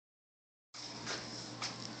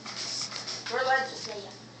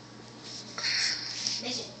player.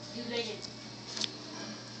 Legend. Do legend.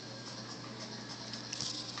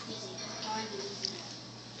 Easy. Come on, do easy.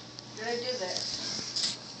 Did I do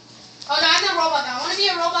this? Oh no, I'm the robot guy. I want to be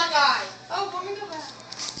a robot guy. Oh, let me go back.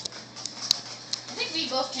 I think we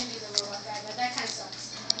both can be the robot guy, but that kind of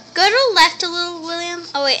sucks. Go to the left a little, William.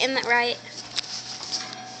 Oh wait, and the right.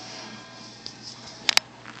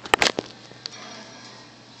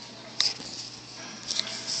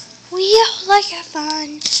 We all like have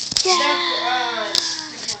fun. Yeah.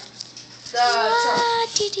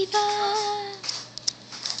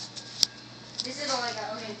 This is all I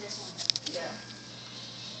got. Okay, this one. Yeah.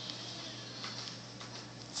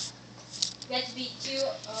 You have to beat 2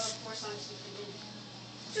 of 4 songs you can do.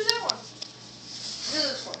 Do that one. Do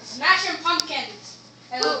this one. Smashing Pumpkins.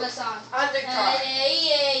 I love the song. On the car.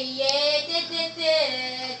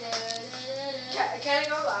 Can I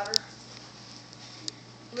go louder?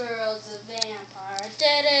 World's a vampire.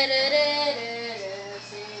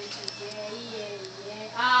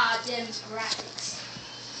 Ah, them's graphics.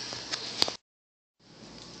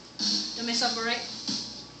 Don't mess up, alright?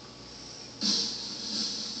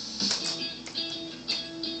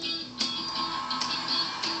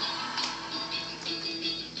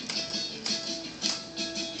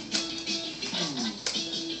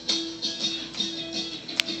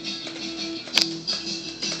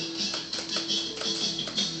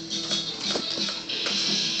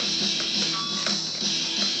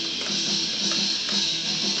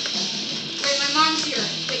 Wait, my mom's here.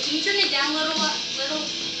 Wait, can you turn it down a little?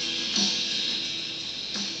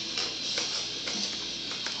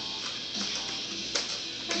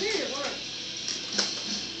 I made it work.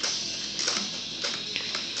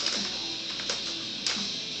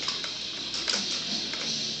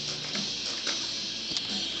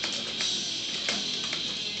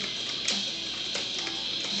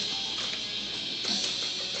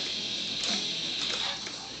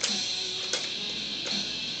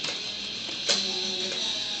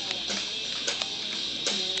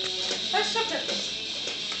 Let's look at this.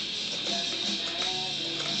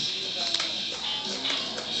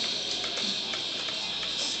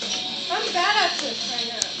 I'm bad at this right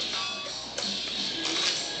now.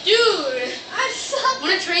 Dude! I suck.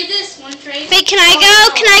 Wanna trade this? Wanna trade? Wait, can I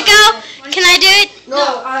go? Can I go? Can I do it?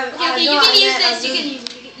 No, Okay, you can use this. You can.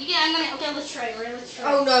 I'm gonna. Okay, let's try. Right, let's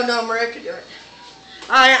try. Oh no, Maria could do it.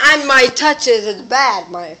 And my touches is bad.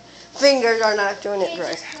 My fingers are not doing it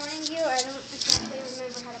right. Just warning you, I don't exactly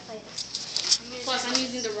remember how to play this. Plus, I'm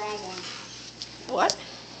using the wrong one. What?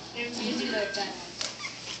 I'm using the that one.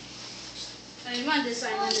 I'm on this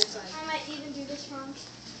side. I'm on this side. I might even do this wrong.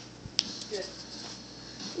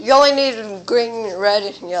 You only need green, red,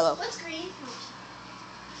 and yellow. What's green?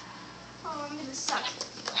 Oh, I'm gonna suck.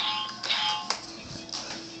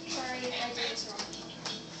 Sorry if I did this wrong.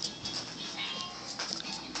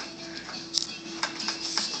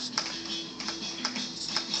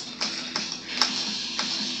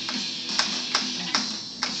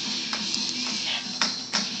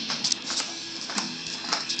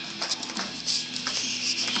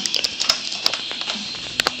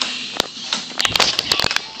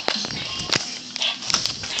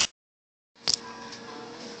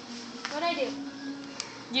 What'd I do?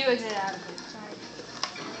 You exit out of it. Sorry.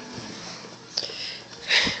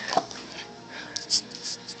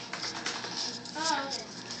 Oh, okay.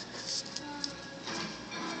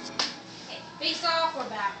 Face off or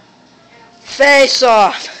back? Face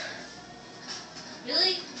off.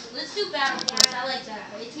 Really? Let's do battle points. I like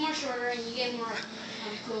that. It's more shorter and you get more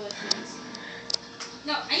cool things.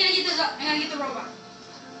 No, I'm gonna get this up. I'm gonna get the robot.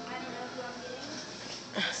 I don't know who I'm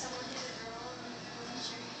getting. Someone who's a girl. I'm not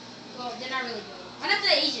sure. Well, they're not really good. Why not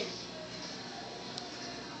the Asian?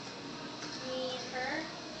 Me and her.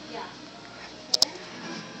 Yeah. Okay.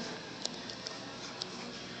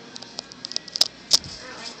 I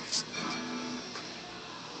don't like that.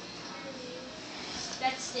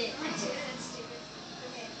 That's it. That's stupid.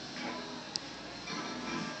 Okay.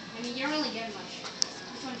 I mean, you don't really get much.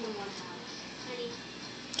 Which one do you want to have? Honey.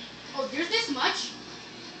 Oh, there's this much?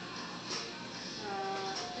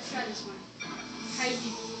 Let's try this one. How you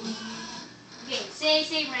do? Okay,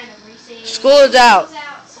 say random. Or say School is out. School's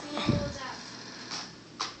out. School is out.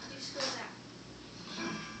 Do school's out.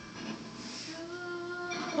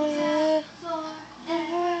 School's out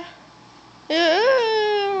forever.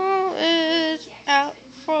 It's out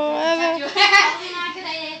forever. Probably not a good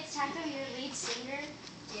idea to talk to your lead singer.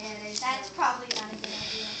 Yeah, That's probably not a good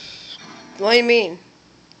idea. What do you mean?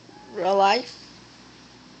 Real life?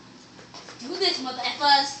 do this, mother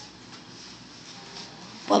effers.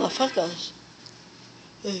 Motherfuckers.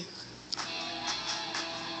 Hey.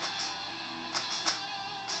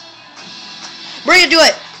 Maria, do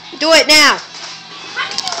it. Do it now. How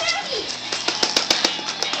do you know Abby?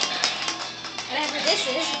 Whatever this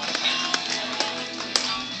is.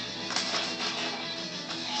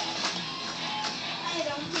 I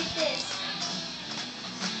don't get this.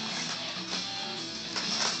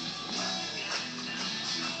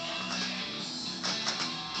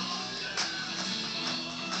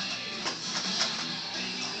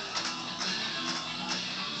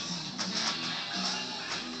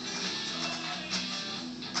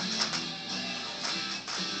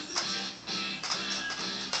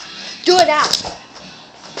 Do it now.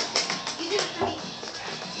 You do it for me.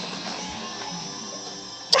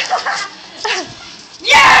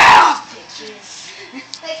 Yeah! Bitches.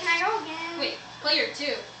 Wait, can I go again? Wait, player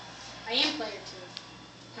 2. I am player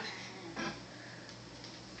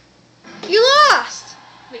 2. You lost.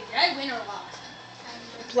 Wait, did I win or lost?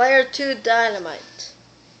 Player 2 Dynamite.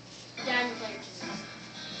 Yeah, I'm player 2.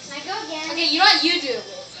 Can I go again? Okay, you know what you do?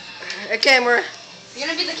 Okay, Maria. You're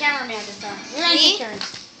gonna be the cameraman this time. We're gonna Me? take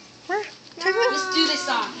turns. Where? Take it. Let's do this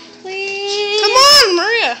song. Please. Come on,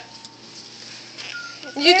 Maria.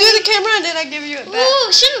 You do the camera and then I give you it back.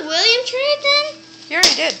 Ooh, shouldn't William trade then? You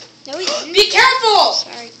already did. No, he didn't. Be careful!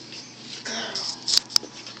 Sorry.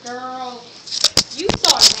 Girl. You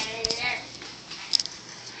saw it.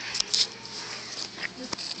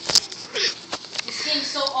 This game's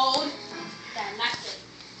so old that I liked it.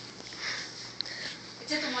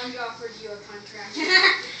 Except the one you offered you a contract.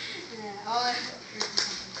 Yeah, oh, I'm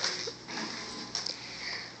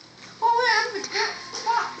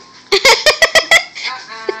fuck.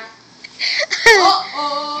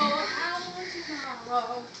 Uh-oh.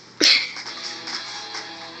 Tomorrow.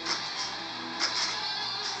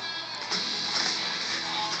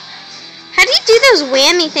 How do you do those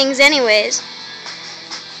whammy things anyways?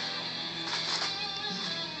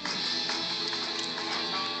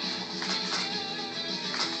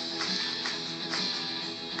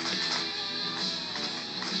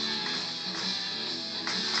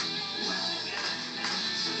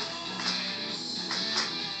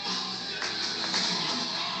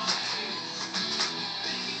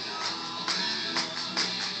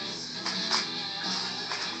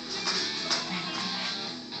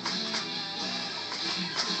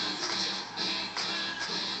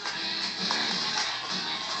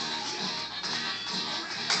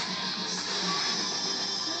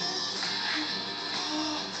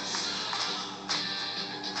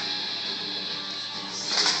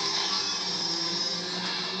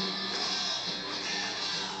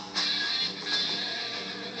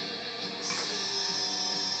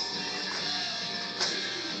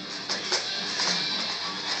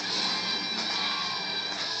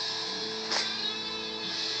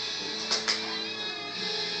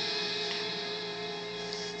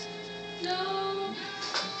 No.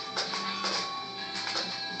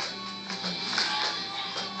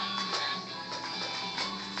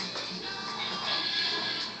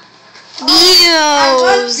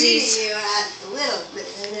 Yosies. you at a little bit.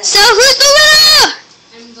 So who's the winner?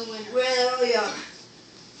 I'm the winner. William.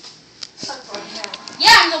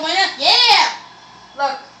 Yeah, I'm the winner. Yeah.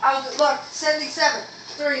 Look, 77,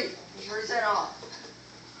 3% off.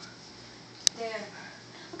 Damn.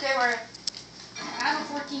 Okay, Maria. I have a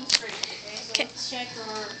 14 straight. Okay, so Okay. let's check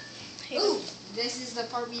our. Ooh, this is the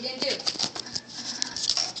part we didn't do.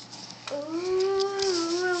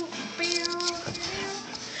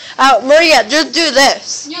 Maria, just do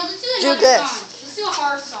this. You know, let's do Do another this. song. Let's do a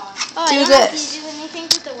hard song. Oh, Do I don't have this. to do anything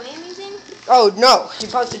with the whammy thing? Oh, no. You're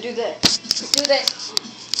supposed to do this. Let's do this.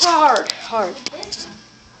 Hard.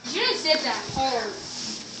 You shouldn't sit that hard.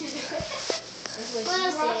 What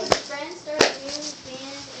else did friends start a new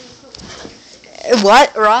band in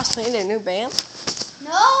What? Ross made a new band? No,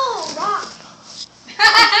 rock.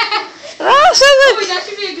 Ross Oh, that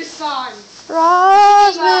should be a good song.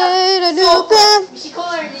 Ross made a new Soulful. band. We should call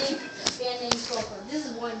our name band name Soulful. This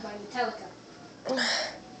is one by Metallica.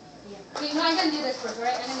 Yeah. Wait, no, I'm gonna do this first,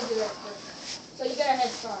 right? I'm gonna do this first. So you got a head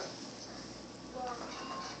start.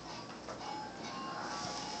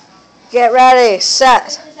 Get ready, set.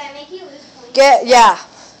 Does that make you lose points?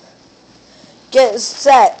 Get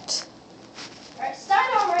set. Alright,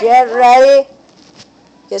 start over. Get ready.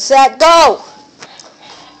 Get set, go.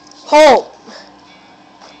 Hold.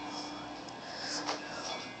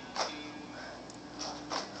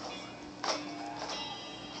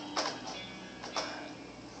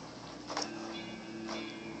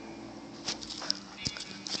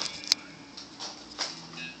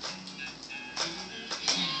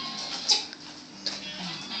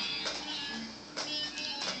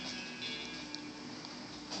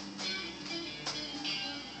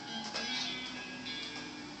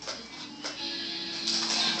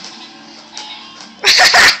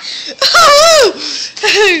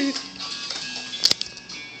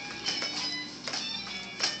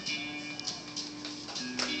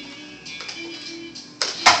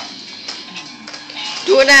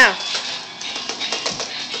 Do it now.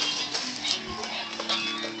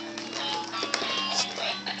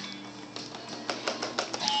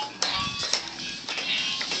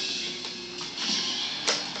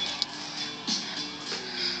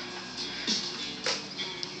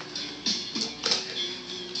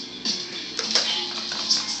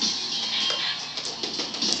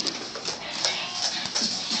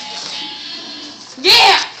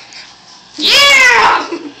 Yeah! Yeah!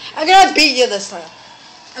 I'm gonna beat you this time.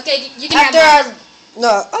 Okay, you can After have I...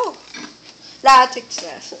 No. Oh. Nah, I take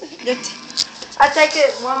this. I take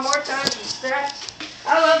it one more time to stretch.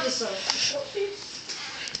 I love this song.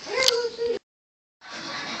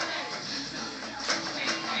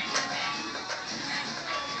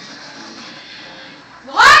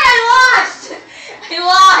 What? I lost! I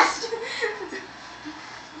lost!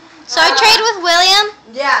 So I trade with William.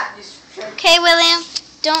 Yeah. Just Okay, William.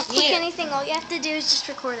 Don't click Yeah. anything. All you have to do is just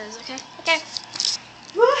record us, okay? Okay.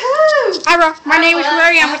 Woohoo! Hi, bro. My name is Well,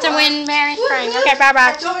 William with the well. Win Mary Spring. Woohoo! Okay, bye I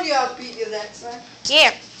bye. told you I'll beat you next time.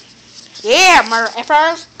 Yeah. Yeah, mother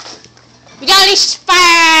effers. We got at least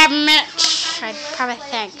 5 minutes, I probably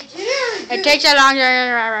think. It takes a longer.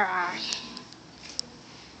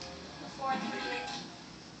 Before 3 minutes.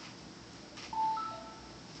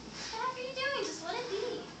 What are you doing? Just let it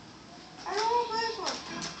be. I don't want to play this one.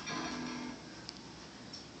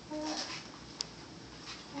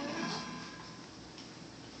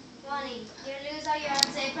 Bonnie, you lose all your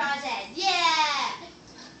unsaved process. Yeah!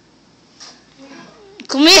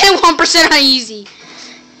 Come in 1% on easy.